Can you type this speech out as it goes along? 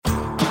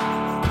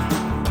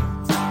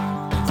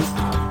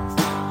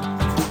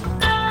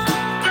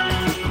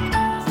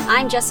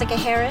I'm Jessica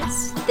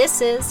Harris.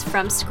 This is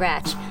From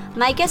Scratch.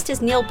 My guest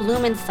is Neil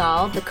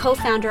Blumenthal, the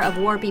co-founder of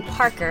Warby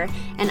Parker,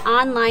 an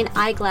online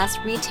eyeglass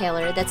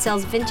retailer that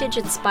sells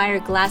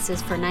vintage-inspired glasses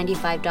for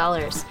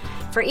 $95.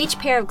 For each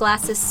pair of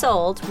glasses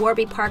sold,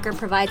 Warby Parker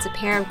provides a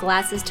pair of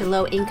glasses to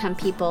low-income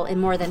people in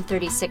more than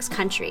 36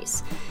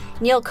 countries.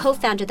 Neil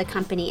co-founded the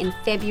company in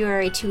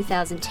February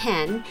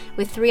 2010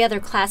 with 3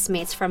 other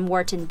classmates from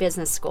Wharton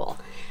Business School.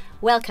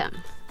 Welcome.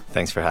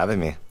 Thanks for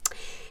having me.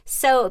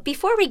 So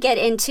before we get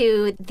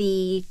into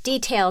the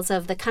details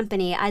of the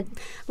company, I'd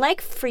like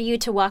for you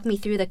to walk me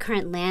through the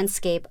current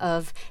landscape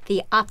of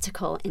the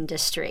optical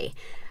industry.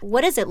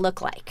 What does it look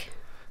like?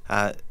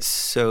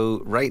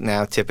 So right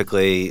now,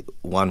 typically,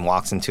 one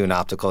walks into an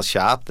optical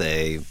shop,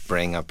 they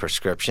bring a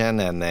prescription,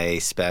 and they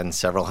spend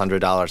several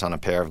 $100s on a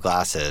pair of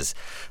glasses.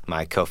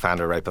 My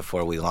co-founder, right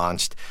before we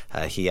launched,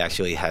 he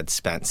actually had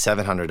spent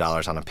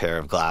 $700 on a pair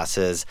of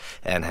glasses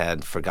and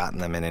had forgotten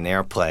them in an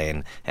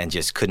airplane and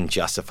just couldn't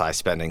justify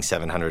spending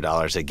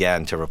 $700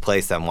 again to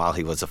replace them while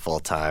he was a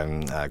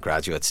full-time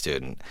graduate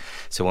student.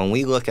 So when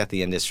we look at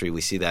the industry,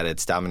 we see that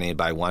it's dominated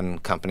by one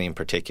company in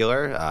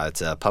particular. It's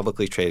a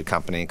publicly traded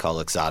company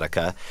called Luxottica.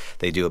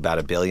 They do about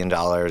 $1 billion,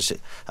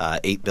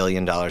 $8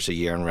 billion a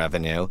year in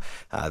revenue.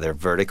 They're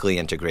vertically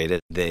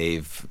integrated.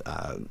 They've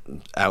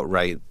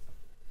outright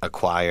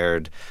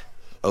acquired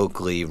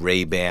Oakley,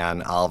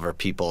 Ray-Ban, Oliver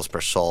Peoples,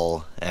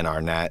 Persol, and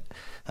Arnett.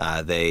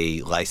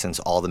 They license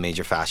all the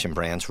major fashion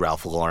brands,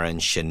 Ralph Lauren,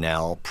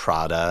 Chanel,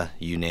 Prada,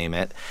 you name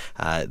it.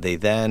 They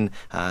then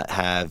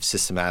have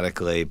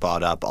systematically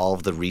bought up all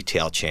of the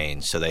retail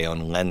chains. So they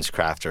own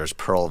LensCrafters,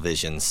 Pearle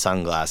Vision,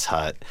 Sunglass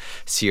Hut,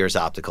 Sears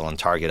Optical, and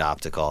Target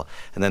Optical.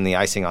 And then the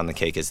icing on the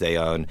cake is they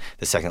own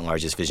the second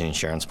largest vision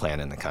insurance plan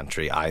in the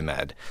country,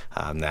 iMed,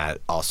 that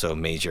also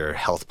major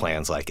health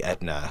plans like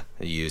Aetna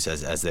use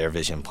as their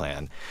vision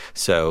plan.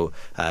 So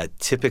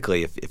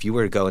typically, if you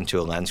were to go into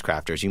a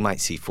LensCrafters, you might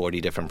see 40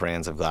 different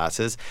brands of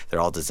glasses. They're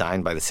all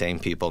designed by the same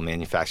people,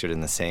 manufactured in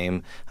the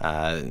same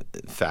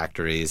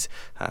factories,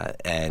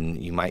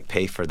 and you might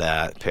pay for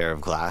that pair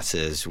of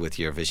glasses with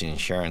your vision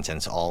insurance, and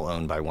it's all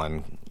owned by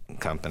one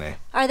company.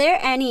 Are there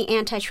any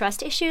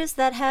antitrust issues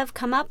that have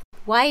come up?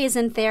 Why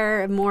isn't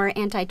there more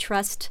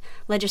antitrust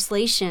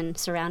legislation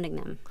surrounding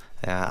them?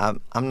 Yeah,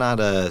 I'm not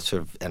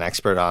an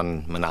expert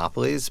on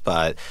monopolies,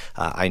 but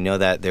I know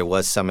that there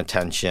was some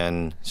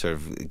attention sort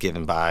of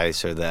given by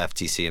sort of the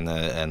FTC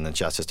and the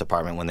Justice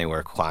Department when they were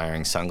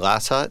acquiring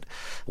Sunglass Hut,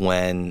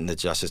 when the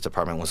Justice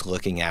Department was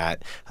looking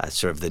at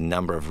sort of the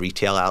number of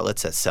retail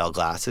outlets that sell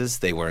glasses.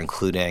 They were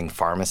including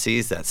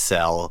pharmacies that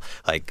sell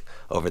like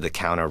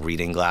over-the-counter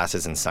reading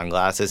glasses and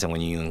sunglasses, and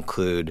when you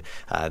include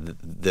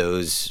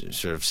those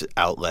sort of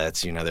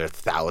outlets, you know, there are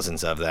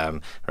thousands of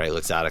them, right?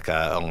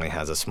 Luxottica only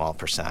has a small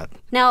percent.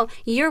 Now,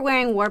 you're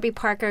wearing Warby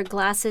Parker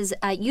glasses.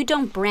 You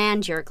don't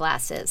brand your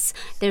glasses.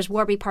 There's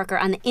Warby Parker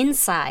on the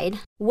inside.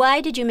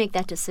 Why did you make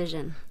that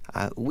decision?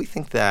 We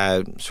think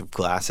that sort of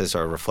glasses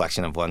are a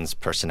reflection of one's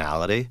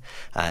personality,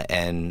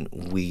 and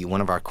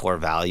one of our core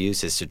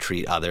values is to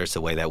treat others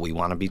the way that we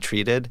want to be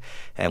treated.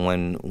 And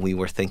when we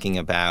were thinking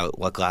about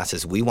what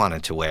glasses we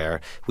wanted to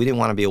wear, we didn't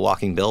want to be a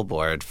walking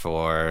billboard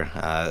for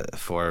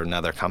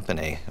another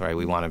company, right?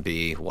 We want to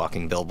be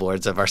walking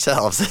billboards of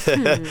ourselves.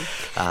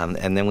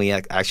 And then we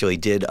actually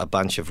did a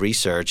bunch of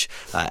research.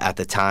 At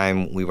the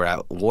time, we were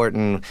at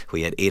Wharton.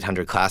 We had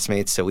 800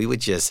 classmates, so we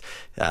would just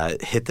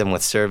hit them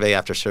with survey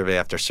after survey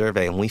after survey,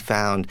 and we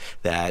found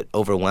that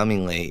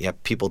overwhelmingly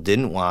people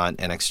didn't want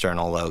an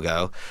external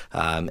logo,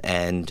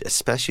 and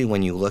especially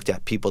when you looked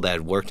at people that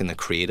had worked in the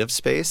creative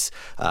space,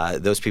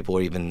 those people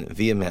were even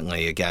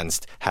vehemently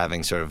against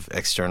having sort of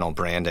external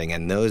branding,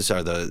 and those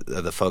are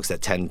the folks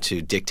that tend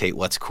to dictate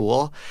what's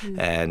cool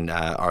and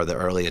are the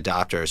early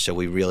adopters, so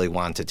we really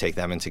want to take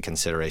them into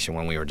consideration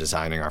when we were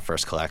designing our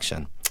first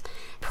collection.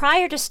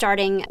 Prior to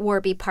starting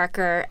Warby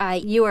Parker,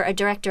 you were a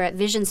director at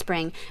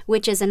VisionSpring,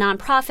 which is a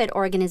nonprofit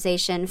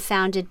organization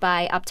founded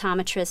by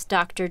optometrist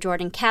Dr.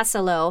 Jordan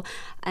Casalow,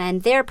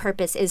 and their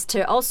purpose is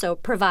to also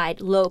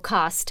provide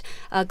low-cost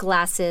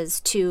glasses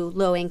to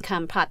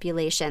low-income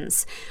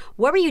populations.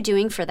 What were you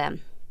doing for them?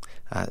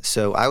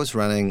 So I was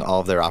running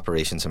all of their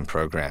operations and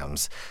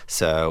programs.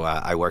 So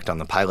I worked on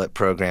the pilot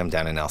program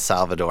down in El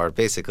Salvador,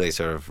 basically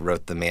sort of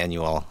wrote the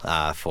manual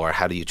for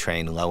how do you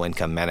train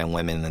low-income men and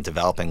women in the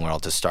developing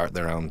world to start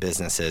their own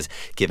businesses,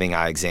 giving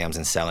eye exams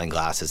and selling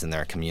glasses in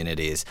their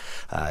communities.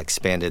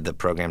 Expanded the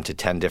program to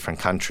 10 different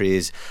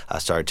countries,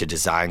 started to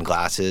design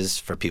glasses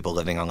for people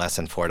living on less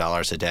than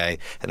 $4 a day,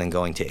 and then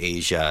going to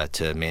Asia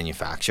to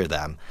manufacture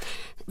them.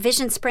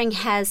 VisionSpring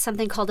has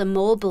something called a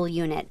mobile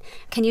unit.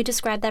 Can you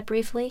describe that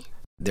briefly?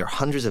 There are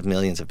hundreds of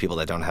millions of people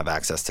that don't have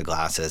access to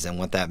glasses, and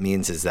what that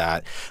means is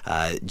that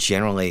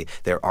generally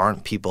there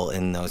aren't people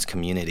in those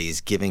communities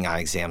giving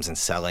eye exams and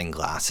selling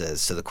glasses.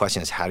 So the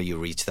question is, how do you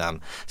reach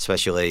them,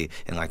 especially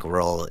in like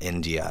rural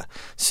India?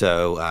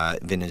 So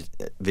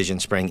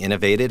VisionSpring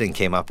innovated and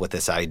came up with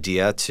this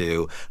idea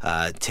to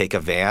take a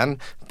van,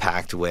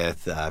 packed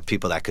with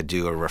people that could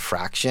do a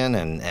refraction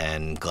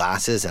and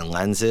glasses and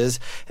lenses,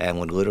 and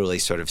would literally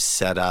sort of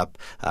set up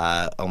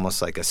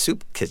almost like a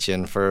soup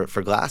kitchen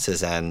for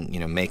glasses, and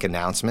make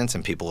announcements,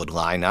 and people would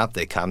line up.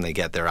 They come, they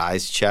get their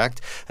eyes checked.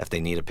 If they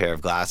need a pair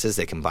of glasses,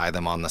 they can buy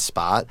them on the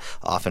spot,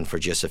 often for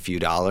just a few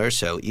dollars.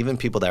 So even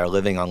people that are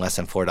living on less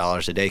than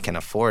 $4 a day can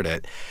afford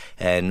it.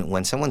 And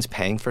when someone's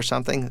paying for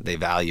something, they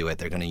value it.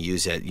 They're going to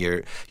use it.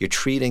 You're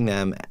treating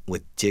them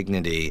with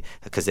dignity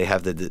because they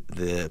have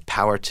the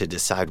power to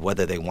decide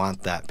whether they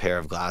want that pair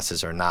of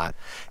glasses or not.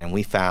 And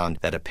we found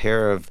that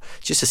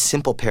just a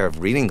simple pair of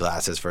reading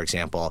glasses, for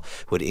example,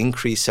 would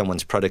increase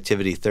someone's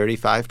productivity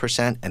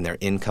 35% and their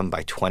income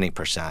by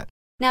 20%.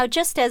 Now,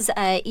 just as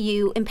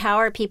you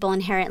empower people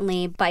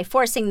inherently by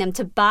forcing them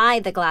to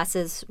buy the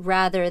glasses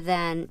rather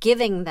than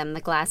giving them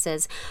the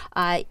glasses,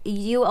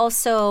 you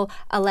also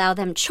allow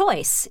them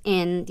choice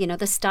in,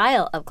 the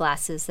style of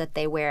glasses that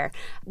they wear,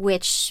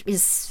 which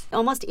is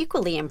almost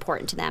equally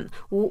important to them.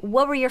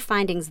 What were your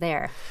findings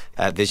there?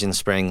 At Vision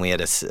Spring, we had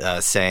a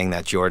saying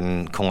that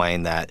Jordan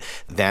coined, that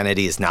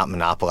vanity is not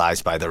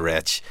monopolized by the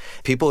rich.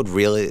 People would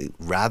really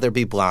rather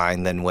be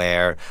blind than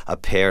wear a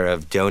pair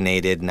of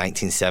donated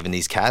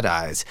 1970s cat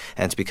eyes.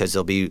 And it's because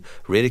they'll be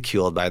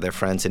ridiculed by their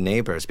friends and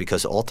neighbors,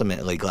 because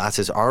ultimately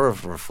glasses are a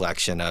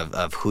reflection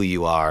of who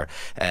you are,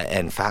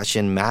 and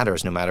fashion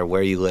matters no matter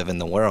where you live in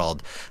the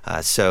world.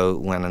 So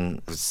when I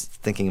was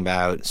thinking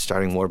about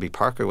starting Warby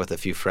Parker with a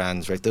few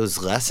friends, right,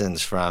 those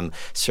lessons from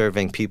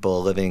serving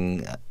people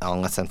living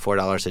on less than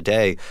 $4 a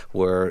day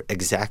were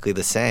exactly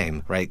the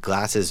same, right?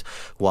 Glasses,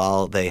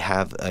 while they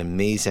have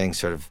amazing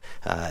sort of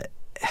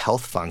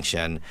health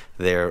function,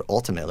 they're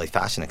ultimately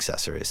fashion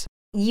accessories.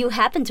 You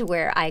happen to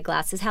wear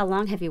eyeglasses. How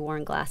long have you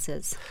worn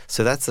glasses?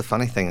 So that's the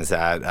funny thing, is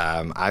that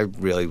I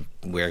really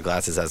wear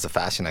glasses as a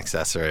fashion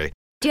accessory.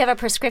 Do you have a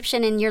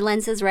prescription in your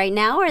lenses right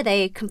now, or are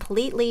they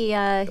completely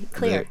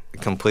clear?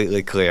 They're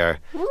completely clear,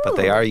 but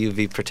they are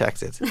UV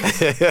protected.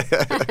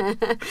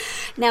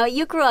 Now,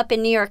 you grew up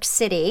in New York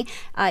City.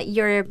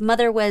 Your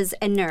mother was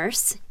a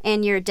nurse,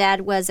 and your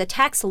dad was a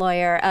tax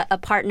lawyer, a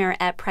partner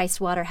at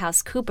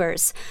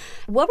PricewaterhouseCoopers.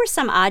 What were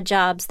some odd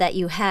jobs that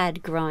you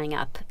had growing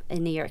up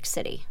in New York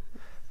City?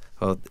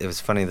 Well, it was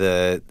funny.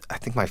 I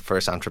think my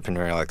first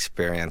entrepreneurial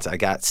experience, I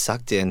got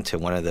sucked into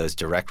one of those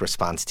direct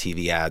response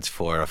TV ads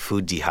for a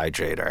food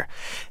dehydrator,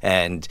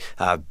 and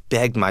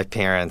begged my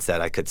parents that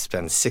I could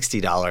spend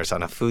 $60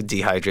 on a food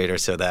dehydrator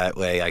so that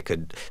way I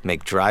could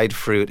make dried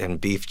fruit and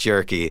beef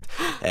jerky.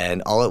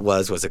 And all it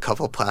was a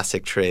couple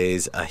plastic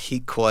trays, a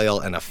heat coil,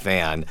 and a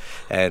fan.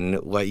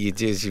 And what you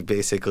do is you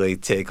basically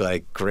take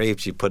like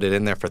grapes, you put it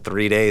in there for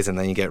 3 days, and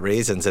then you get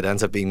raisins. It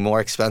ends up being more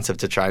expensive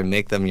to try and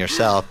make them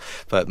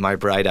yourself. But my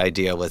bright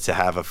idea was to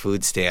have a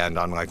food stand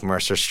on like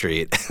Mercer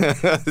Street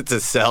to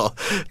sell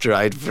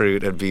dried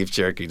fruit and beef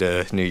jerky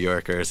to New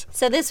Yorkers.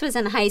 So this was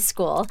in high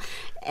school,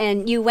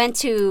 and you went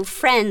to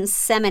Friends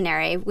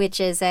Seminary, which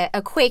is a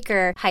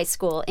Quaker high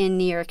school in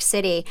New York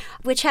City,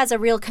 which has a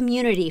real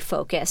community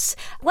focus.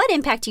 What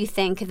impact do you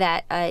think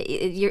that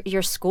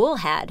your school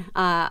had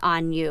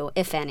on you,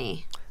 if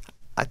any?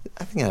 I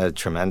think it had a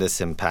tremendous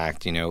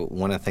impact.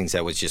 One of the things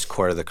that was just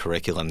core to the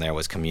curriculum there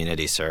was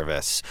community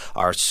service.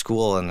 Our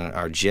school and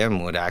our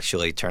gym would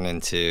actually turn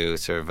into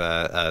sort of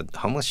a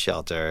homeless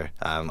shelter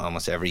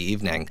almost every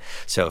evening.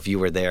 So if you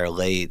were there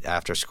late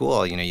after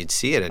school, you'd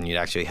see it and you'd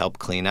actually help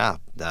clean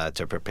up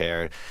to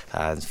prepare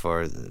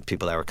for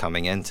people that were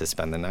coming in to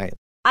spend the night.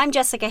 I'm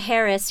Jessica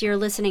Harris. You're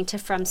listening to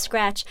From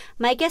Scratch.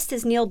 My guest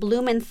is Neil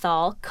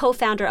Blumenthal,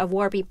 co-founder of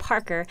Warby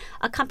Parker,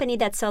 a company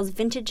that sells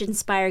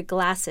vintage-inspired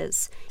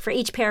glasses. For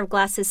each pair of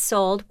glasses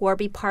sold,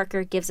 Warby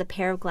Parker gives a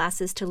pair of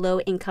glasses to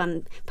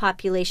low-income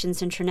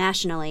populations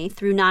internationally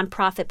through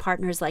nonprofit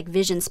partners like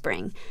Vision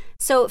Spring.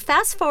 So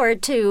fast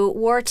forward to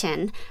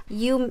Wharton.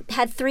 You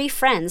had 3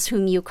 friends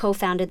whom you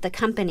co-founded the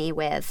company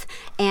with.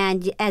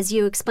 And as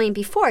you explained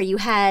before, you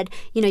had,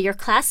 your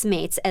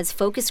classmates as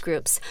focus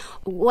groups.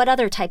 What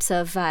other types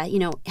of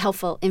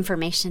helpful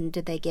information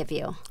did they give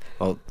you?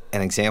 Well,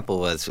 an example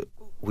was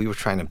we were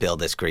trying to build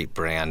this great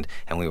brand,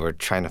 and we were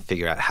trying to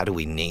figure out how do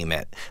we name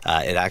it.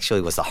 It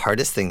actually was the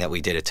hardest thing that we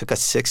did. It took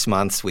us 6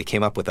 months. We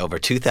came up with over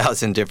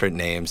 2,000 different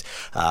names.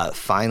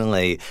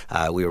 Finally,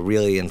 we were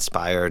really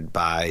inspired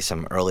by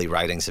some early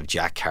writings of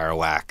Jack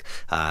Kerouac,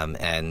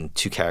 and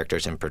 2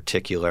 characters in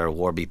particular,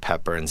 Warby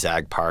Pepper and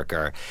Zag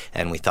Parker,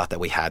 and we thought that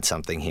we had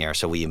something here.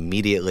 So we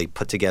immediately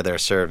put together a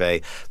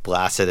survey,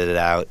 blasted it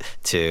out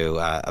to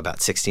about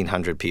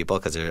 1,600 people,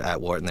 because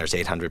at Wharton there's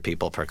 800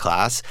 people per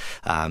class,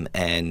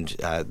 and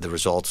the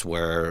results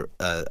were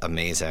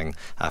amazing.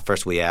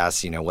 First, we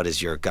asked, what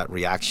is your gut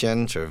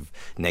reaction, sort of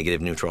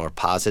negative, neutral, or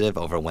positive?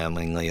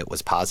 Overwhelmingly, it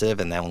was positive.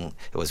 And then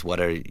it was, what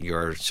are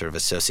your sort of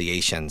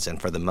associations? And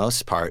for the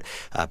most part,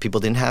 people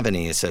didn't have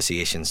any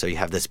associations. So you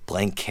have this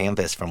blank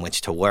canvas from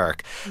which to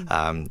work.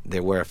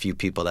 There were a few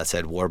people that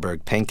said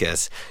Warburg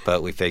Pincus,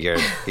 but we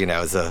figured,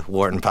 as a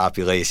Wharton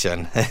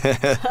population,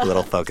 a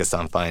little focused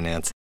on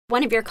finance.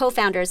 One of your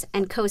co-founders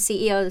and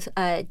co-CEOs,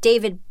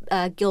 David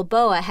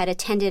Gilboa had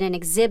attended an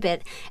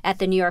exhibit at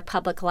the New York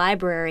Public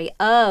Library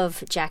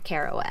of Jack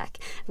Kerouac,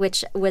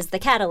 which was the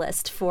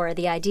catalyst for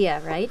the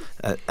idea, right?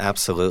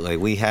 Absolutely.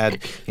 We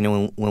had,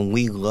 when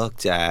we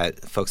looked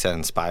at folks that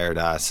inspired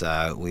us,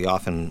 we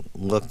often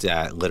looked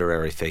at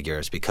literary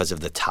figures because of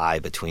the tie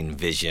between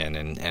vision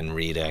and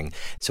reading.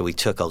 So we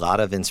took a lot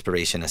of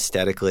inspiration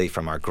aesthetically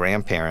from our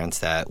grandparents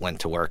that went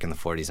to work in the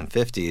 40s and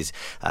 50s,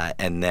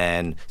 and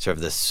then sort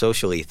of the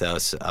social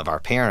ethos of our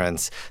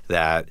parents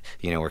that,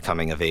 were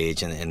coming of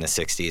age in the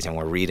 60s and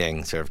were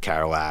reading sort of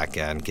Kerouac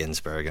and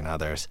Ginsberg and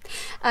others.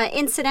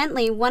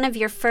 Incidentally, one of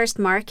your first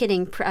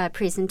marketing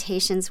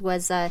presentations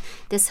was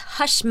this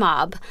hush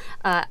mob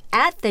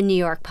at the New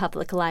York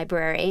Public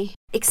Library.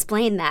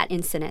 Explain that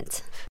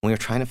incident. We were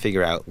trying to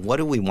figure out what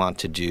do we want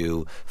to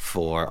do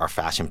for our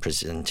fashion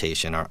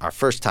presentation, our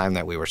first time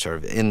that we were sort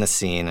of in the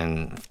scene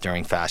and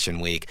during Fashion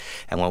Week.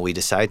 And what we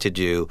decided to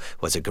do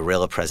was a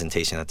guerrilla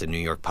presentation at the New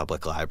York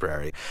Public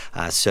Library.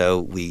 So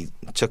we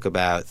took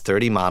about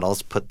 30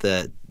 models, put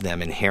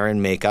them in hair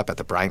and makeup at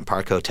the Bryant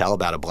Park Hotel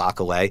about a block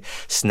away,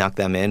 snuck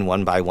them in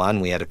one by one.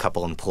 We had a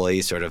couple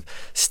employees sort of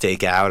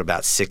stake out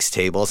about 6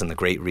 tables in the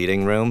great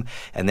reading room.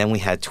 And then we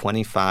had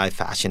 25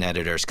 fashion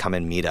editors come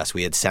and meet us.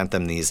 We had sent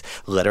them these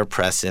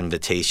letterpress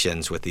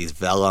invitations with these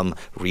vellum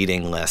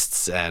reading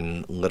lists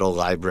and little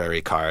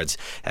library cards.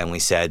 And we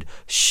said,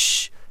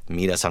 shh,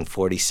 meet us on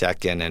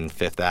 42nd and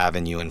 5th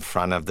Avenue in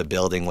front of the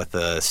building with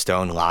the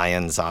stone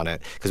lions on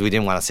it, because we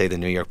didn't want to say the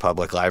New York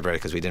Public Library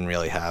because we didn't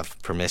really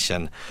have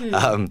permission.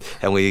 And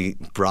we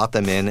brought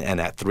them in,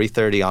 and at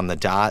 3:30 on the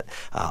dot,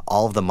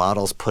 all of the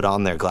models put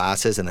on their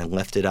glasses and then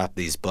lifted up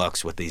these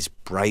books with these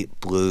bright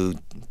blue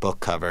book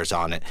covers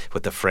on it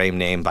with the frame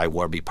name by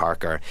Warby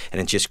Parker.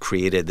 And it just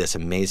created this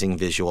amazing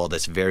visual,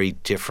 this very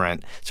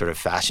different sort of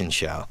fashion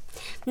show.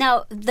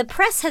 Now, the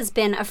press has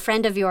been a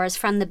friend of yours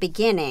from the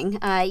beginning.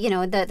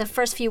 The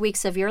first few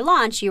weeks of your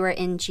launch, you were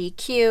in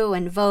GQ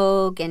and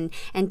Vogue and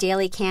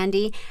Daily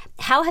Candy.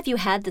 How have you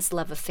had this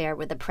love affair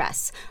with the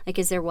press? Like,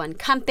 is there one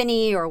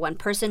company or one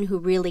person who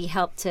really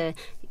helped to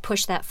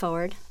push that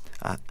forward?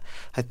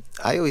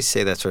 I always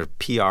say that sort of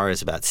PR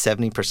is about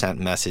 70%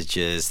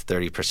 messages,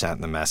 30%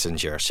 the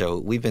messenger. So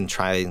we've been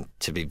trying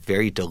to be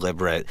very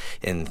deliberate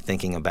in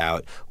thinking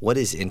about what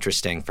is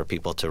interesting for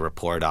people to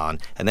report on,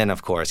 and then,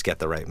 of course, get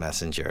the right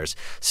messengers.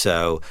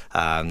 So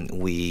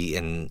we,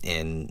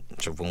 in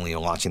sort of when we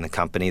were launching the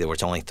company, there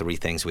was only 3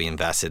 things we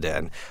invested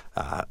in.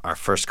 Our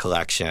first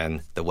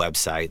collection, the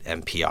website,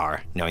 and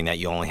PR, knowing that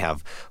you only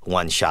have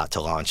one shot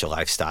to launch a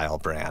lifestyle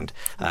brand.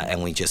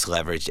 And we just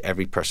leveraged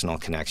every personal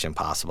connection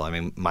possible. I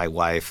mean, my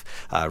wife,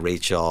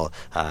 Rachel,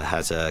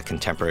 has a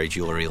contemporary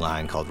jewelry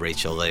line called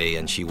Rachel Lee,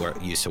 and she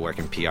used to work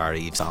in PR at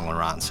Yves Saint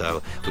Laurent,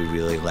 so we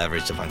really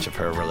leveraged a bunch of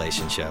her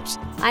relationships.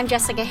 I'm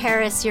Jessica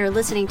Harris. You're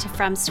listening to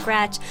From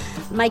Scratch.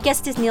 My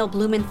guest is Neil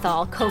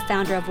Blumenthal,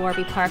 co-founder of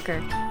Warby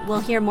Parker. We'll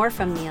hear more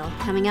from Neil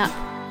coming up.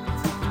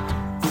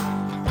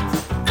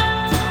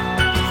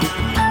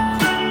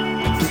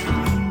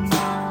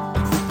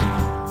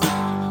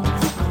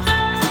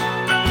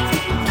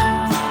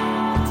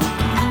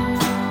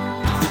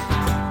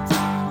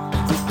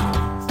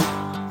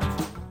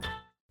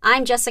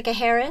 I'm Jessica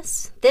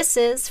Harris. This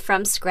is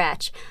From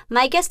Scratch.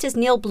 My guest is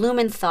Neil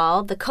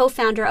Blumenthal, the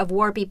co-founder of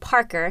Warby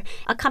Parker,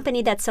 a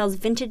company that sells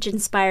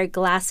vintage-inspired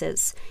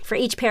glasses. For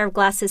each pair of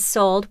glasses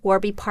sold,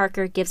 Warby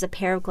Parker gives a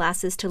pair of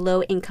glasses to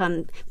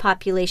low-income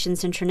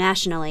populations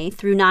internationally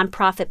through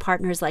nonprofit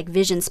partners like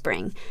Vision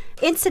Spring.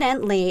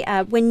 Incidentally,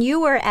 when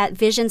you were at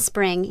Vision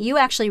Spring, you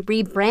actually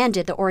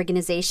rebranded the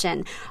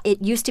organization.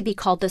 It used to be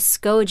called the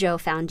SCOJO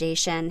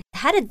Foundation.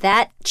 How did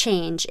that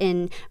change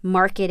in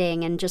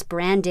marketing and just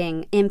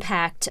branding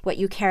impact what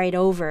you carried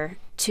over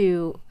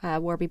to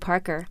Warby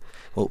Parker?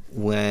 Well,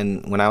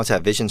 when I was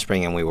at Vision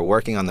Spring and we were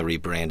working on the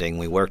rebranding,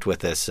 we worked with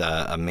this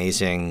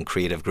amazing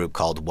creative group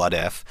called What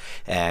If,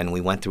 and we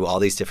went through all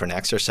these different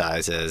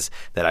exercises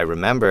that I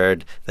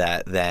remembered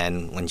that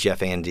then when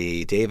Jeff,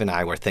 Andy, Dave, and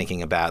I were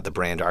thinking about the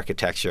brand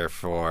architecture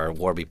for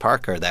Warby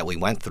Parker that we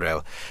went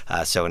through.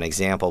 So an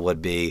example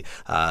would be,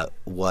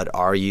 what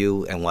are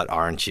you and what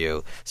aren't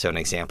you? So an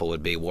example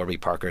would be Warby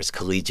Parker is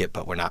collegiate,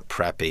 but we're not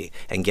preppy.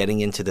 And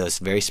getting into those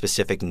very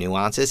specific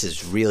nuances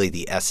is really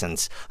the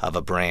essence of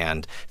a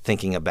brand,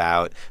 thinking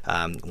about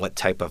what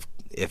type of,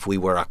 if we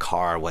were a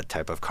car, what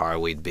type of car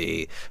we'd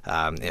be.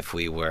 If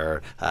we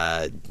were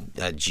a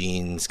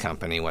jeans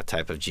company, what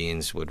type of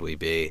jeans would we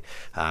be?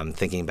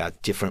 Thinking about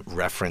different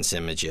reference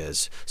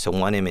images. So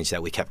one image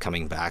that we kept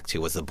coming back to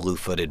was the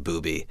blue-footed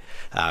booby.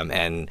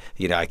 And,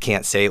 I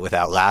can't say it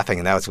without laughing,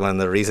 and that was one of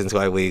the reasons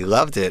why we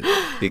loved it,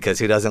 because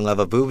who doesn't love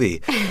a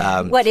booby?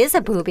 What is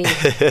a booby?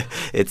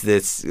 It's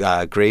this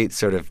great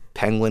sort of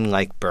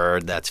penguin-like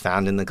bird that's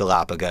found in the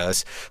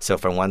Galapagos. So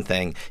for one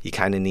thing, you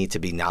kind of need to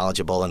be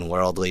knowledgeable and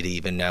worldly to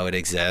even know it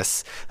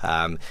exists.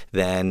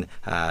 Then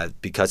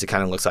because it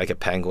kind of looks like a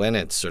penguin,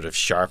 it's sort of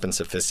sharp and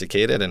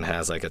sophisticated and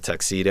has like a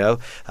tuxedo.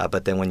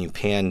 But then when you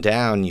pan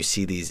down, you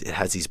see it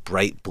has these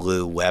bright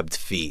blue webbed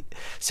feet.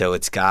 So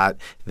it's got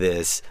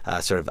this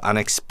sort of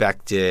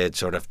unexpected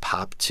sort of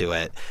pop to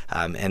it.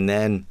 And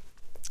then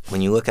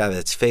when you look at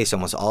its face,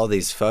 almost all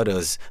these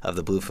photos of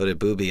the blue-footed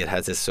booby, it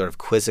has this sort of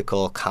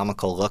quizzical,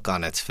 comical look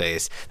on its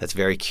face that's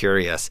very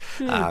curious.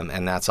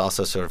 And that's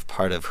also sort of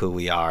part of who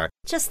we are.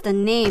 Just the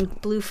name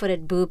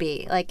blue-footed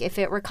booby. Like, if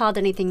it were called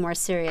anything more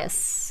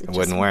serious, it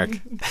wouldn't work.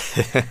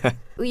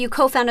 You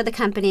co-founded the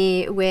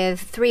company with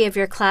 3 of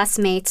your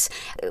classmates,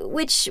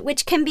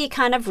 which can be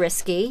kind of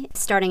risky,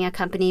 starting a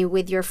company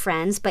with your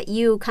friends, but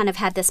you kind of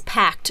had this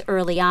pact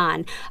early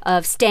on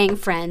of staying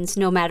friends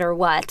no matter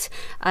what.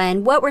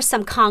 And what were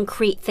some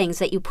concrete things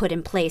that you put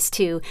in place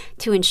to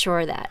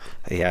ensure that?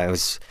 Yeah,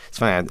 it's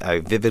funny. I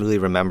vividly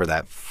remember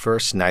that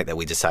first night that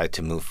we decided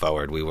to move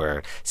forward. We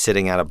were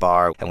sitting at a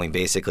bar, and we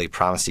basically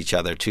promised each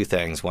other 2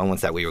 things. One was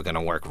that we were going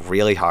to work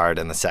really hard,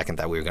 and the second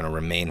that we were going to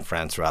remain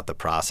friends throughout the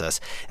process.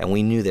 And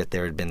we knew that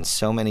there had been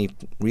so many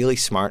really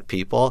smart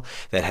people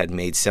that had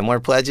made similar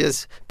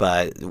pledges,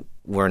 but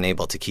weren't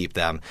able to keep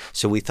them.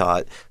 So we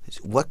thought,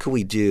 what could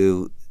we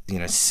do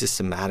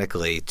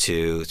systematically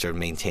to sort of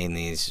maintain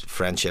these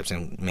friendships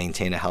and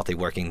maintain a healthy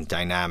working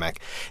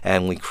dynamic?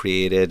 And we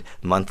created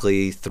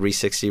monthly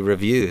 360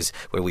 reviews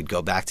where we'd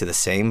go back to the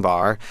same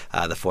bar.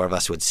 The 4 of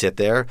us would sit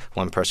there.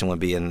 One person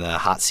would be in the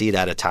hot seat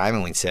at a time,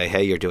 and we'd say,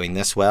 hey, you're doing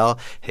this well.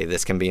 Hey,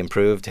 this can be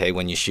improved. Hey,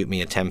 when you shoot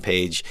me a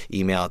 10-page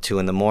email at 2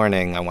 in the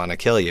morning, I want to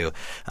kill you.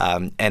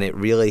 And it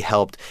really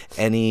helped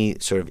any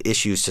sort of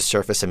issues to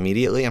surface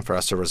immediately and for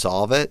us to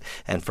resolve it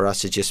and for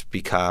us to just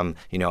become,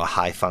 a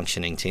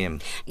high-functioning team.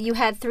 You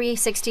had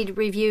 360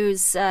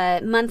 reviews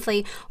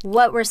monthly.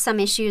 What were some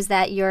issues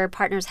that your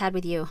partners had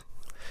with you?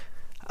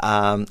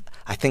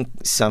 I think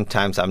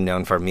sometimes I'm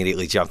known for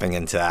immediately jumping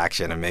into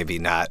action and maybe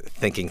not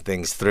thinking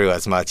things through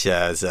as much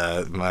as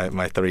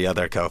my 3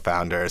 other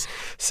co-founders.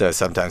 So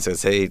sometimes it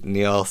was, hey,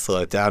 Neil,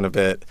 slow it down a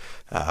bit.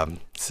 And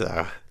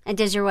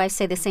does your wife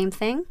say the same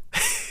thing?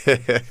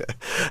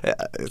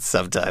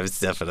 Sometimes,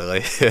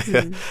 definitely.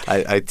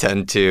 I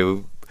tend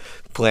to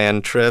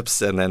plan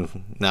trips and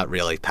then not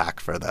really pack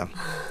for them.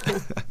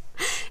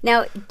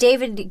 Now,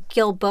 David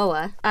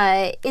Gilboa,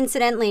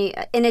 incidentally,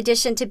 in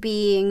addition to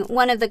being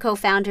one of the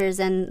co-founders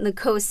and the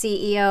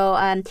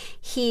co-CEO,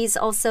 he's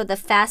also the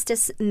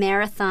fastest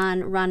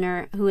marathon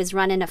runner who has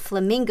run in a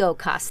flamingo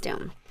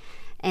costume.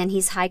 And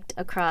he's hiked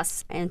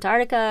across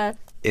Antarctica.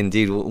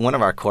 Indeed, one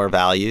of our core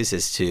values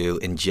is to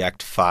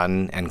inject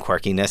fun and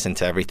quirkiness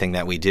into everything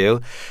that we do.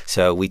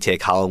 So we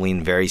take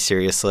Halloween very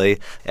seriously.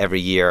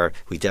 Every year,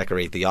 we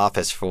decorate the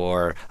office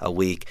for a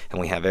week, and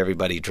we have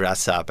everybody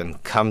dress up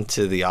and come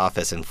to the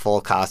office in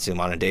full costume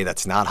on a day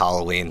that's not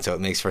Halloween. So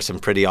it makes for some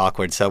pretty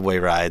awkward subway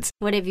rides.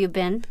 What have you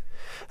been?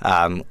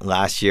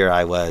 Last year,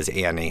 I was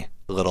Annie.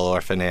 Little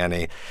Orphan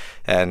Annie,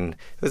 and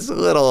it was a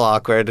little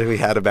awkward. We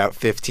had about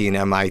 15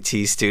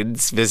 MIT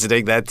students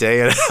visiting that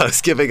day, and I was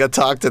giving a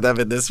talk to them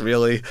in this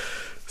really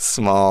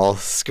small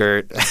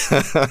skirt.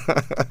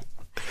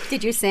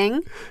 Did you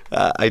sing?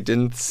 I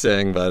didn't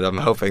sing, but I'm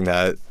hoping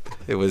that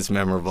it was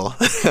memorable.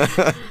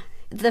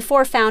 The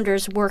 4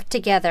 founders worked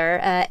together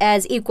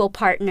as equal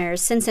partners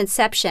since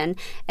inception,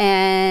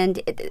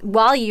 and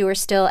while you were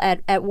still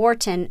at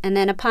Wharton, and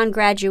then upon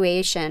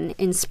graduation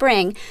in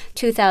spring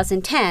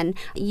 2010,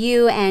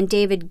 you and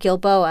David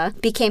Gilboa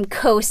became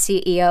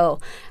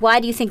co-CEO. Why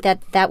do you think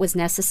that was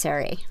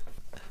necessary?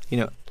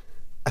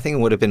 I think it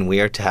would have been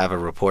weird to have a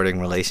reporting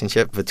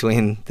relationship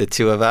between the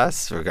 2 of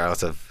us,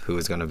 regardless of who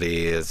was going to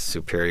be his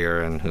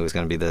superior and who was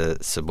going to be the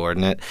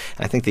subordinate.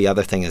 And I think the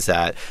other thing is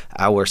that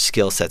our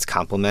skill sets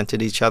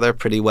complemented each other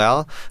pretty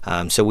well.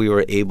 So we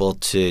were able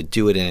to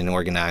do it in an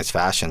organized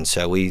fashion.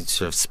 So we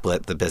sort of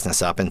split the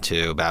business up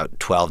into about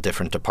 12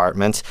 different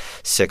departments.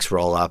 6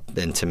 roll up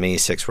into me,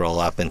 6 roll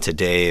up into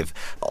Dave.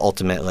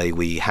 Ultimately,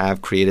 we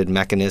have created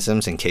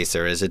mechanisms in case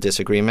there is a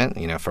disagreement.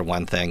 For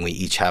one thing, we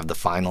each have the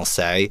final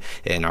say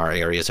in our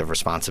areas of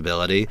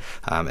responsibility,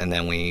 and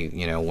then we,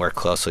 work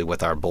closely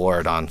with our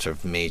board on sort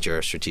of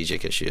major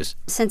strategic issues.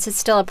 Since it's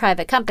still a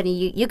private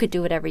company, you could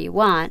do whatever you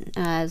want,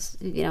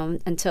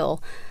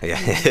 until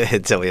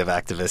until we have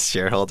activist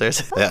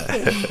shareholders.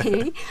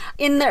 Okay.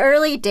 In the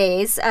early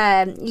days,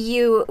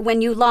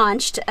 when you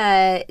launched,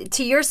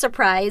 to your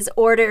surprise,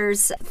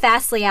 orders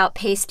vastly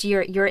outpaced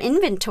your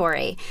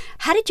inventory.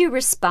 How did you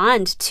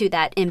respond to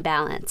that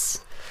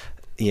imbalance?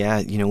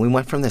 Yeah, we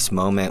went from this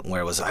moment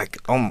where it was like,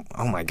 oh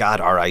my God,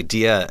 our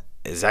idea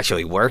is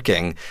actually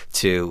working,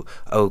 to,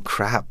 oh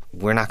crap,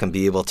 we're not going to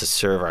be able to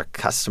serve our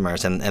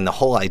customers. And the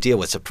whole idea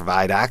was to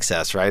provide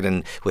access, right?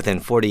 And within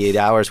 48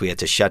 hours, we had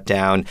to shut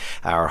down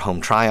our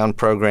home try-on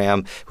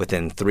program.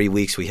 Within 3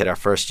 weeks, we hit our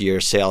first year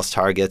sales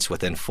targets.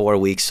 Within 4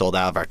 weeks, sold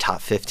out of our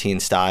top 15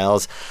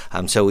 styles.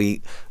 So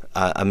we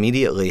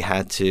immediately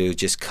had to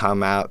just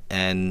come out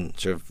and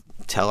sort of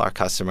tell our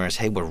customers,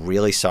 hey, we're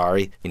really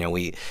sorry.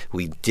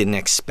 We didn't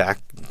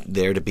expect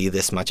there to be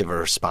this much of a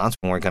response.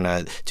 We're going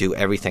to do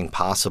everything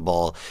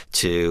possible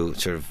to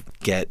sort of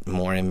get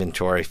more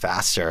inventory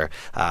faster,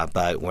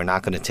 but we're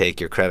not going to take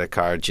your credit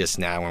card just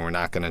now, and we're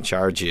not going to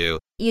charge you.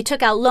 you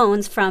took out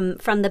loans from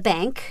the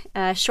bank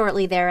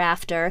shortly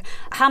thereafter.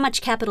 How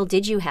much capital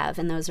did you have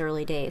in those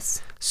early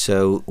days?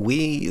 So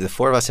the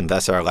four of us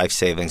invested our life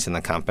savings in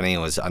the company. It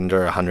was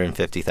under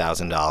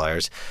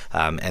 $150,000.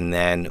 And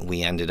then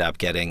we ended up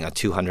getting a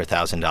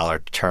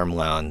 $200,000 term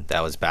loan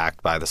that was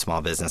backed by the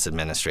Small Business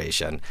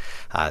Administration.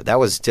 That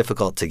was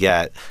difficult to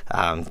get.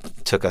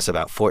 Took us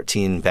about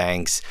 14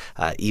 banks,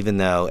 even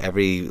though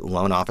every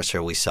loan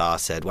officer we saw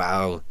said,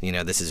 wow,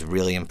 this is a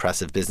really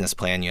impressive business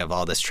plan. You have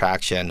all this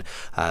traction.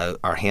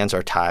 Our hands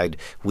are tied.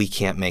 We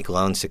can't make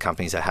loans to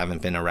companies that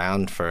haven't been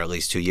around for at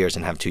least 2 years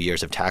and have 2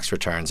 years of tax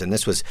returns. And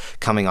this was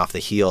coming off the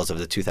heels of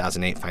the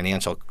 2008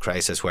 financial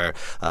crisis, where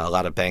a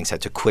lot of banks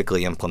had to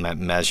quickly implement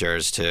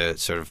measures to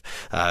sort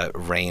of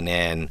rein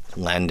in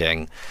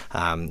lending.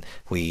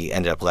 We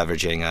ended up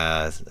leveraging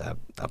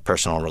a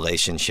personal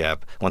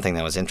relationship. One thing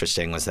that was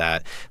interesting was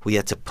that we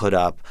had to put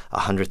up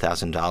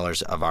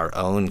 $100,000 of our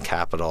own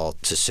capital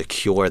to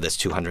secure this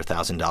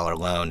 $200,000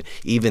 loan,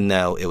 even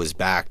though it was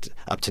backed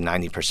up to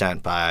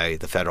 90% by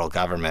the federal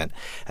government.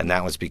 And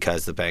that was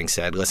because the bank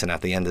said, listen,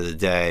 at the end of the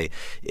day,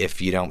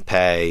 if you don't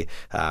pay,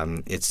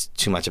 it's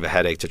too much of a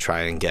headache to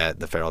try and get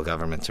the federal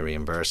government to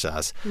reimburse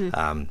us.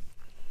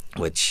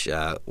 Which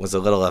was a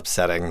little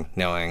upsetting,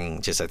 knowing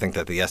I think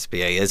that the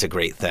SBA is a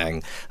great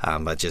thing,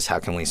 but just how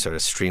can we sort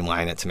of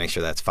streamline it to make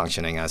sure that's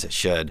functioning as it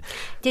should.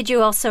 Did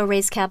you also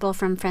raise capital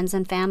from friends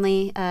and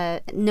family?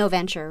 No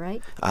venture,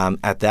 right?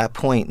 At that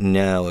point,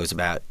 no. It was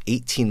about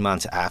 18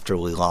 months after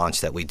we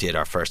launched that we did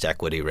our first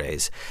equity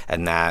raise,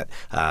 and that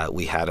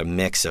we had a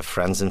mix of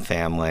friends and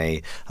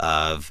family,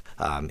 of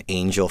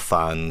angel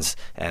funds,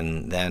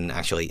 and then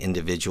actually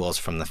individuals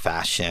from the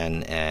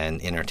fashion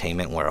and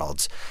entertainment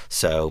worlds.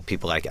 So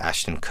people like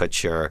Ashton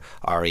Kutcher,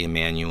 Ari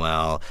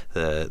Emanuel,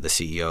 the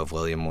CEO of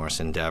William Morris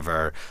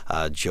Endeavor,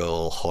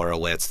 Joel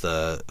Horowitz,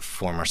 the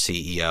former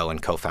CEO and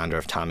co-founder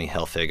of Tommy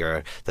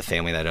Hilfiger, the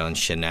family that owns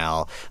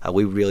Chanel.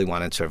 We really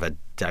wanted sort of a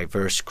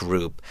diverse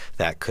group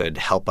that could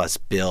help us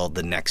build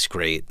the next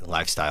great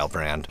lifestyle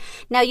brand.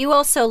 Now, you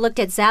also looked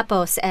at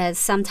Zappos as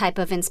some type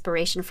of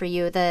inspiration for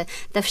you, the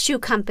shoe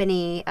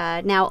company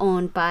now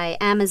owned by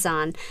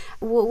Amazon.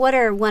 What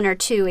are one or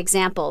two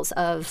examples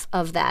of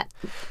that?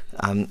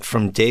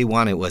 From day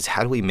one, it was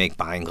how do we make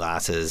buying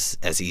glasses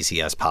as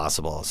easy as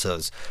possible? So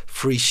it's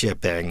free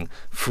shipping,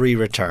 free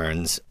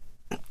returns,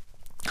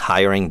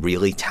 hiring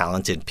really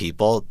talented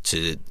people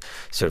to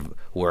sort of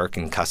work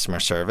in customer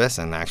service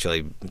and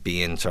actually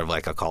be in sort of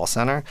like a call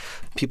center.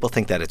 People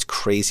think that it's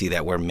crazy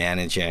that we're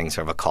managing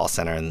sort of a call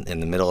center in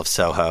the middle of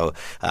Soho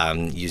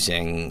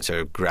using sort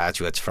of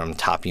graduates from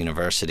top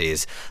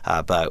universities.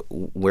 But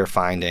we're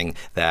finding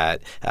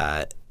that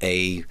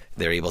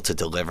they're able to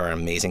deliver an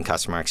amazing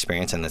customer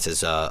experience, and this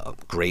is a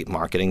great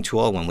marketing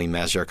tool. When we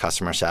measure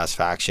customer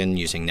satisfaction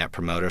using Net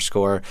Promoter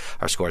Score,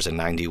 our score is a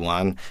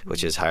 91,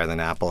 which is higher than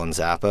Apple and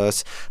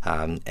Zappos,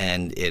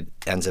 and it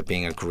ends up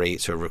being a great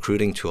sort of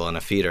recruiting tool and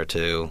a feeder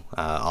to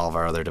all of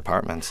our other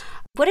departments.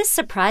 What has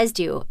surprised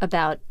you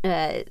about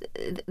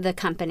the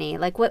company?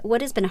 Like,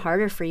 what has been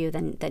harder for you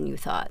than you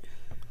thought?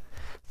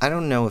 I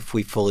don't know if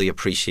we fully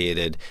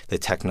appreciated the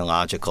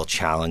technological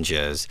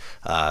challenges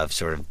of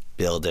sort of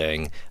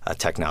building a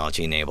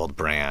technology-enabled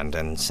brand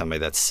and somebody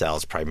that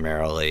sells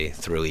primarily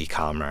through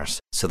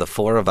e-commerce. So the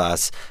four of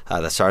us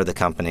that started the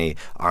company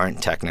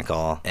aren't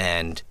technical,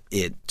 and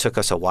it took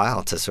us a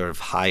while to sort of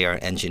hire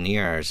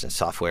engineers,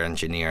 software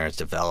engineers,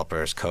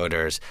 developers,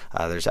 coders.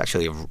 There's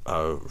actually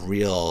a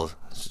real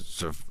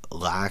sort of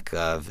lack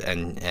of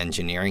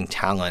engineering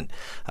talent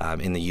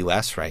in the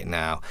U.S. right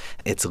now.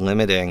 It's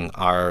limiting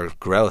our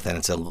growth, and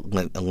it's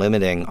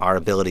limiting our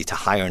ability to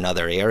hire in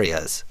other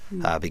areas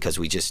because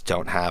we just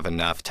don't have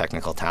enough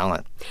technical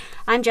talent.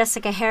 I'm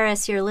Jessica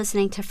Harris. You're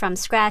listening to From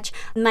Scratch.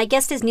 My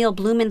guest is Neil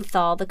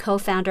Blumenthal, the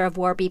co-founder of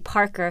Warby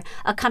Parker,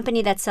 a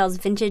company that sells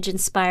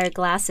vintage-inspired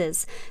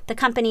glasses. The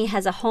company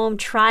has a home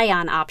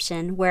try-on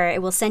option where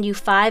it will send you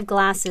 5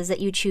 glasses that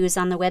you choose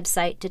on the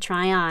website to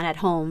try on at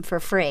home for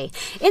free.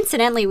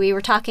 Incidentally, we were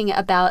talking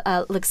about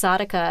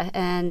Luxottica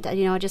and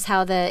just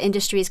how the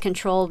industry is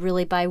controlled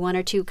really by one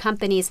or two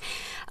companies.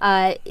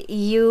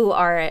 You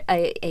are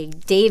a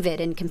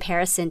David in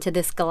comparison to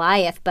this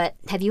Goliath, but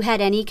have you had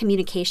any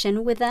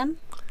communication with them?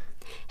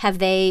 Have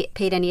they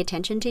paid any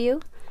attention to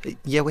you?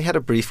 Yeah, we had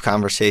a brief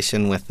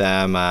conversation with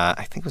them,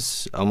 I think it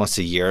was almost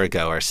a year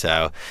ago or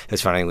so. It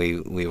was funny,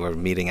 we were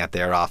meeting at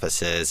their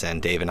offices,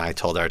 and Dave and I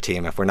told our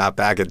team, if we're not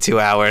back in 2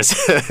 hours,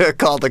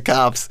 call the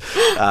cops.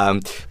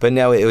 But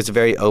no, it was a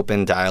very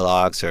open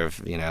dialogue, sort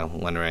of,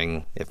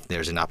 wondering if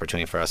there's an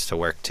opportunity for us to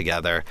work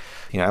together.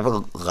 I have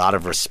a lot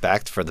of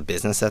respect for the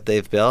business that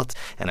they've built,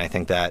 and I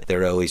think that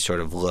they're always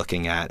sort of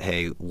looking at,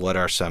 hey, what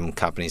are some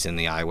companies in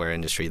the eyewear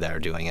industry that are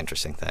doing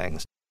interesting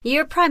things?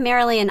 You're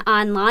primarily an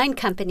online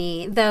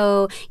company,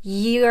 though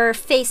your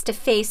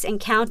face-to-face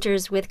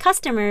encounters with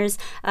customers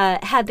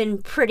have been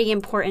pretty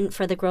important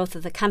for the growth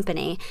of the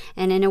company.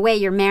 And in a way,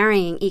 you're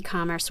marrying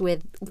e-commerce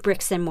with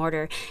bricks and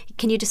mortar.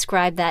 Can you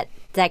describe that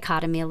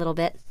dichotomy a little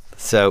bit?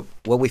 So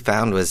what we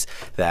found was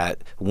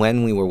that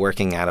when we were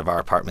working out of our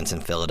apartments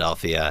in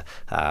Philadelphia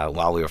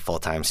while we were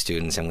full-time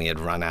students and we had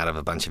run out of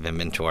a bunch of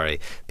inventory,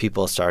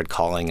 people started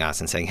calling us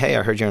and saying, hey,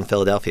 I heard you're in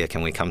Philadelphia.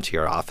 Can we come to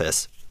your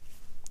office?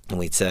 And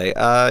we'd say,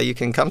 you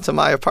can come to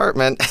my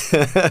apartment.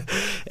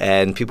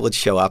 And people would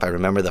show up. I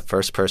remember the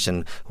first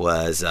person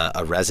was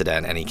a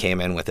resident, and he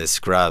came in with his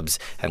scrubs,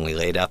 and we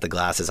laid out the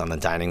glasses on the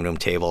dining room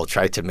table,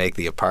 tried to make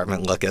the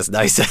apartment look as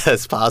nice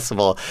as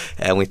possible.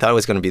 And we thought it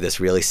was going to be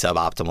this really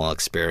suboptimal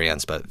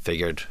experience, but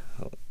figured,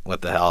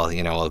 what the hell,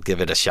 we'll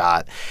give it a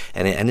shot.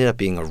 And it ended up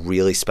being a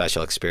really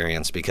special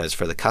experience because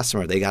for the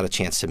customer, they got a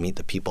chance to meet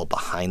the people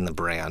behind the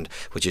brand,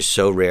 which is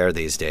so rare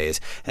these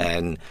days.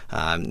 And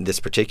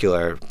this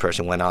particular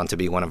person went on to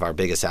be one of our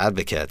biggest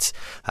advocates.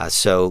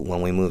 So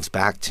when we moved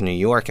back to New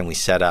York and we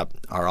set up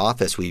our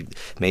office, we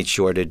made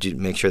sure to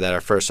make sure that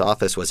our first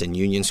office was in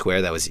Union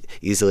Square, that was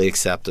easily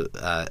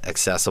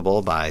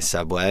accessible by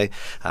subway,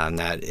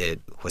 that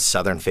it was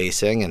southern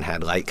facing and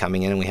had light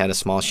coming in, and we had a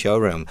small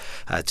showroom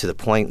to the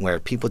point where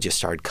people just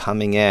started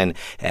coming in,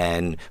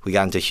 and we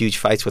got into huge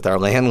fights with our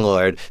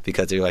landlord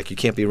because they were like, you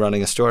can't be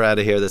running a store out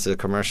of here. This is a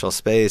commercial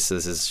space.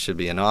 Should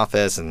be an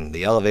office, and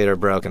the elevator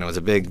broke, and it was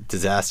a big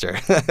disaster.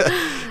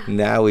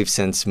 Now we've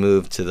since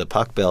moved to the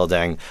Puck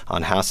Building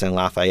on House and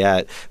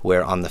Lafayette,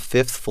 where on the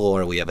 5th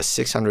floor we have a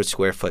 600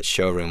 square foot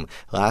showroom.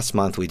 Last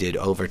month we did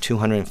over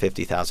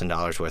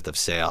 $250,000 worth of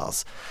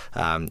sales.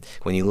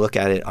 When you look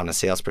at it on a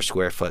sales per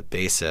square foot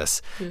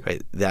basis,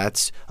 right,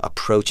 that's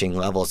approaching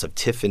levels of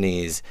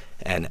Tiffany's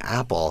and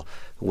Apple,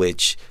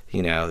 which,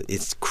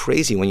 it's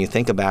crazy when you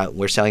think about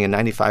we're selling a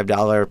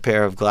 $95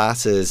 pair of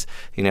glasses,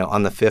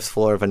 on the 5th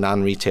floor of a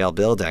non-retail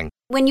building.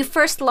 When you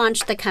first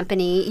launched the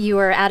company, you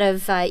were out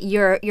of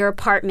your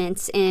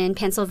apartments in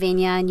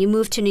Pennsylvania and you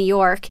moved to New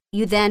York.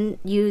 You then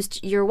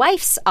used your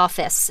wife's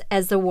office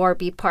as the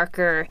Warby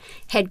Parker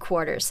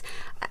headquarters.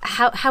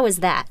 How was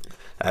that?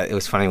 It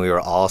was funny. We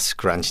were all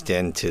scrunched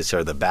into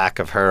sort of the back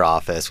of her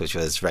office, which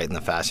was right in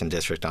the Fashion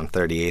District on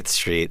 38th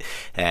Street.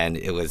 And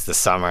it was the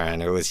summer,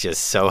 and it was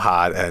just so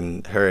hot.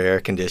 And her air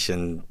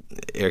conditioning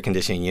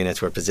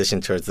units were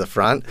positioned towards the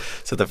front.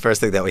 So the first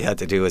thing that we had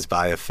to do was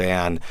buy a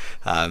fan.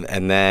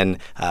 And then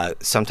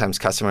sometimes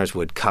customers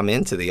would come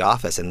into the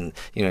office, and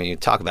you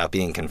talk about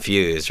being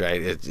confused, right?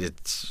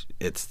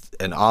 It's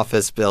an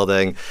office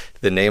building.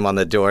 The name on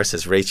the door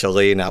says Rachel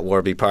Lee, not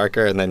Warby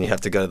Parker. And then you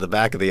have to go to the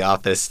back of the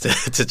office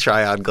to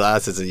try on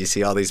glasses. And you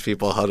see all these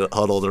people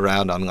huddled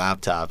around on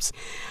laptops.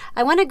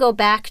 I want to go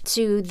back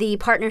to the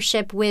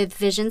partnership with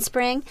Vision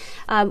Spring.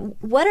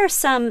 What are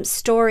some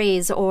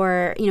stories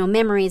or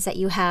memories that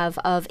you have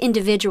of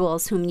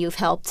individuals whom you've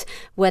helped,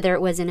 whether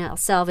it was in El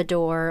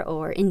Salvador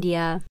or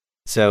India?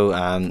 So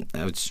I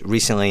was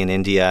recently in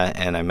India,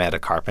 and I met a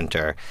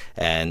carpenter,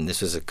 and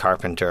this was a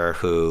carpenter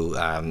who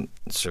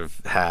sort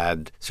of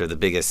had the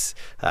biggest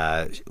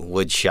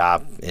wood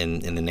shop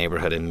in the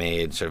neighborhood and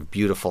made sort of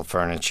beautiful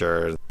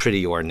furniture,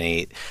 pretty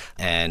ornate,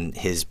 and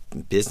his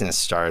business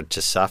started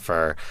to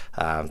suffer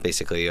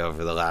basically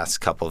over the last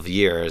couple of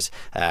years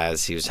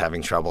as he was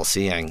having trouble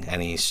seeing,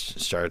 and he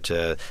started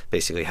to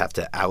basically have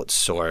to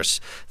outsource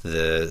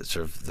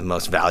the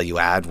most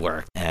value-add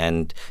work.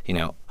 And,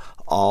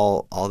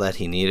 all that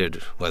he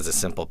needed was a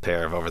simple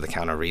pair of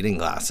over-the-counter reading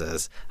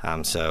glasses.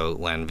 So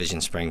when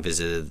Vision Spring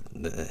visited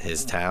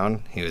his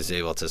town, he was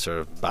able to sort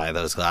of buy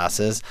those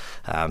glasses.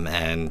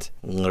 And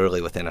literally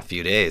within a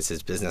few days,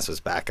 his business was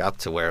back up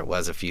to where it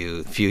was a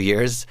few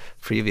years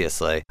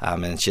previously.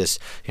 And it's just,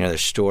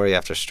 there's story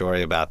after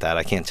story about that.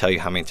 I can't tell you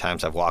how many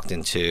times I've walked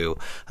into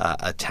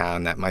a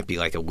town that might be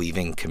like a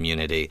weaving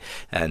community,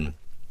 and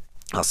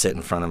I'll sit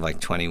in front of like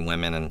 20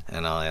 women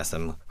and I'll ask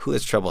them, who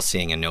has trouble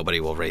seeing? And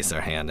nobody will raise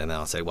their hand. And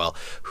I'll say, well,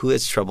 who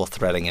has trouble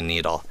threading a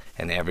needle?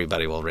 And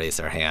everybody will raise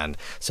their hand.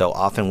 So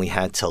often we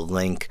had to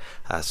link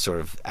sort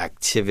of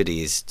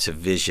activities to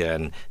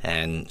vision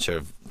and sort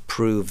of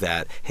prove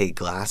that, hey,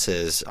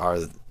 glasses are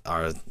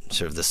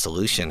sort of the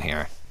solution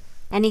here.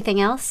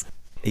 Anything else?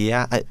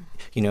 Yeah.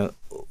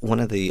 One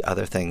of the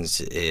other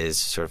things is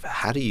sort of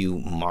how do you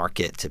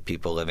market to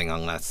people living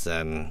on less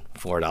than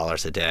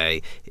 $4 a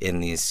day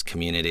in these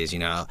communities?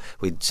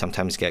 We'd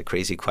sometimes get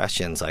crazy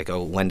questions like,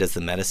 oh, when does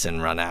the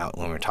medicine run out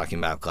when we're talking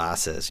about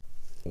glasses?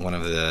 One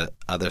of the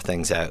other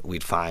things that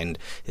we'd find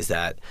is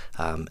that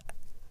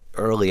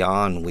early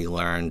on, we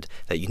learned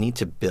that you need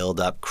to build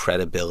up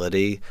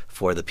credibility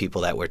for the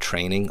people that we're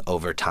training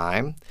over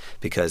time,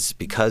 because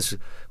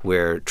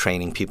we're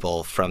training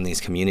people from these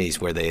communities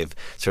where they've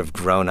sort of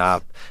grown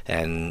up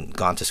and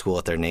gone to school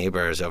with their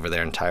neighbors over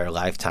their entire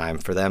lifetime.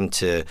 For them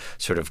to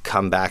sort of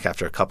come back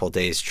after a couple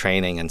days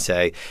training and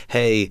say,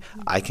 hey,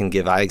 I can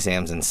give eye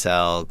exams and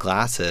sell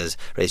glasses,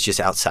 right? It's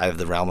just outside of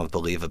the realm of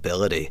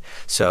believability.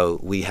 So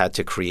we had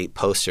to create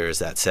posters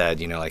that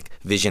said, like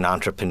vision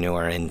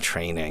entrepreneur in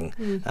training,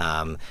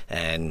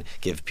 and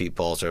give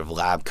people sort of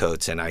lab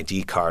coats and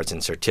ID cards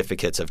and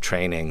certificates of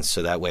training,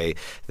 so that way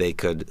they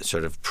could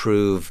sort of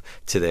prove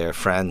to their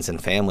friends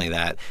and family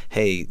that,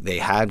 hey, they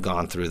had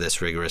gone through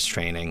this rigorous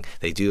training.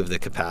 They do have the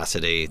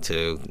capacity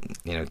to,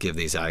 give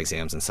these eye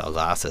exams and sell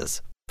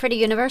glasses. pretty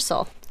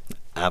universal.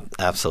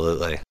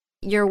 Absolutely.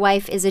 Your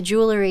wife is a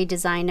jewelry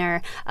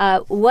designer.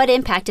 What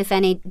impact, if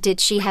any, did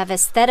she have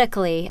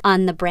aesthetically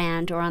on the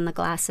brand or on the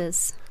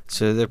glasses?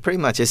 So there pretty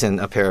much isn't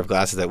a pair of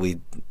glasses that we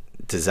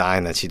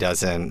design that she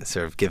doesn't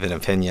sort of give an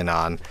opinion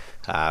on.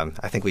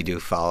 I think we do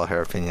follow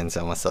her opinions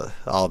almost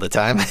all the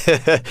time.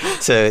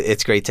 So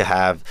it's great to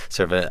have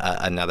sort of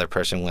another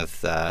person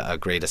with a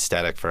great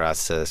aesthetic for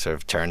us to sort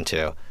of turn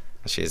to.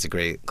 She has a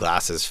great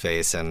glasses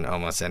face, and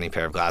almost any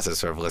pair of glasses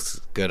sort of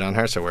looks good on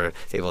her. So we're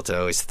able to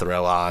always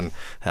throw on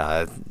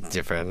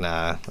different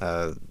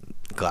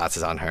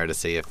glasses on her to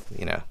see if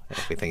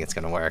we think it's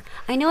going to work.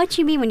 I know what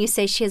you mean when you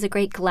say she has a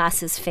great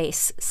glasses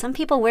face. Some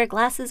people wear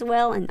glasses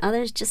well, and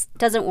others just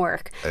doesn't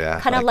work.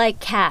 Yeah, kind of like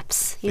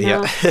caps.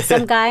 Yeah.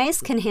 Some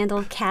guys can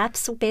handle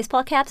caps,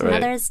 baseball caps, and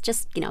Right. others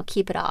just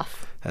keep it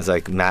off. It's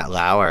like Matt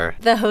Lauer.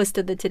 The host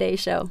of the Today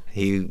Show.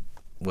 He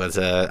was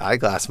an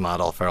eyeglass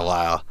model for a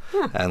while.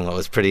 Huh. And what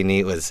was pretty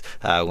neat was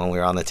when we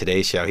were on the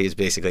Today Show, he was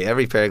basically,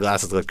 every pair of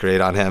glasses looked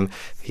great on him.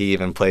 He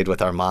even played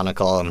with our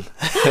monocle, and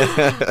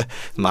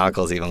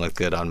monocles even looked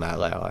good on Matt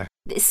Lauer.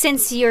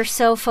 Since you're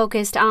so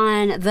focused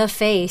on the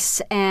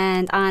face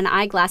and on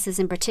eyeglasses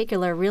in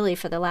particular, really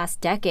for the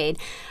last decade,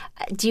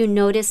 do you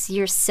notice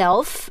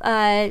yourself,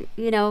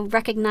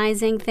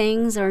 recognizing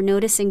things or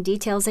noticing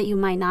details that you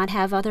might not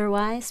have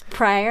otherwise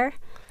prior?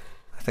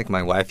 I think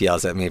my wife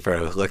yells at me for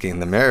looking in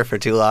the mirror for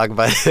too long,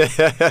 but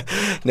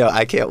no,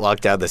 I can't walk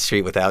down the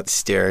street without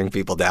staring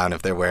people down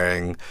if they're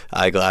wearing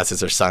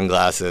eyeglasses or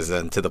sunglasses,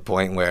 and to the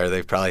point where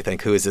they probably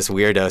think, who is this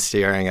weirdo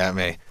staring at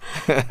me?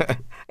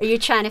 Are you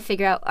trying to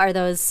figure out, are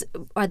those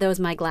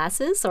my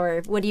glasses,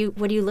 or what are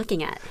you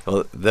looking at?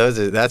 Well,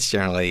 that's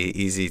generally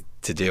easy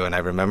to do. And I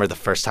remember the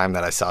first time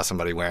that I saw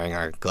somebody wearing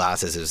our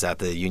glasses, it was at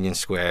the Union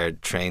Square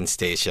train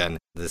station.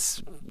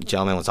 This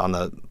gentleman was on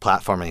the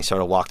platform, and he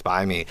sort of walked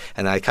by me,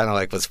 and I kind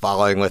of was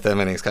following with him,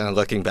 and he was kind of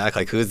looking back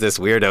like, who's this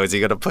weirdo? Is he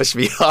going to push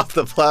me off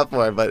the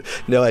platform? But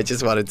no, I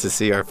just wanted to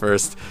see our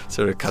first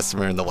sort of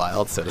customer in the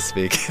wild, so to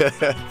speak.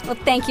 Well,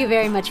 thank you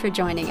very much for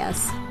joining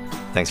us.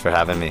 Thanks for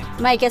having me.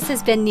 My guest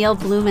has been Neil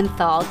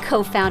Blumenthal,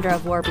 co-founder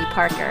of Warby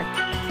Parker.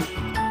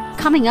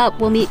 Coming up,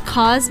 we'll meet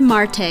Kaz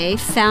Marte,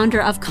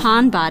 founder of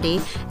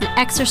ConBody, an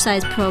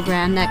exercise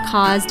program that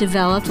Kaz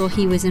developed while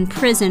he was in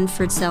prison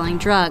for selling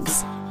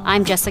drugs.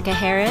 I'm Jessica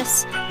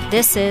Harris.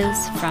 This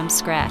is From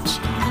Scratch.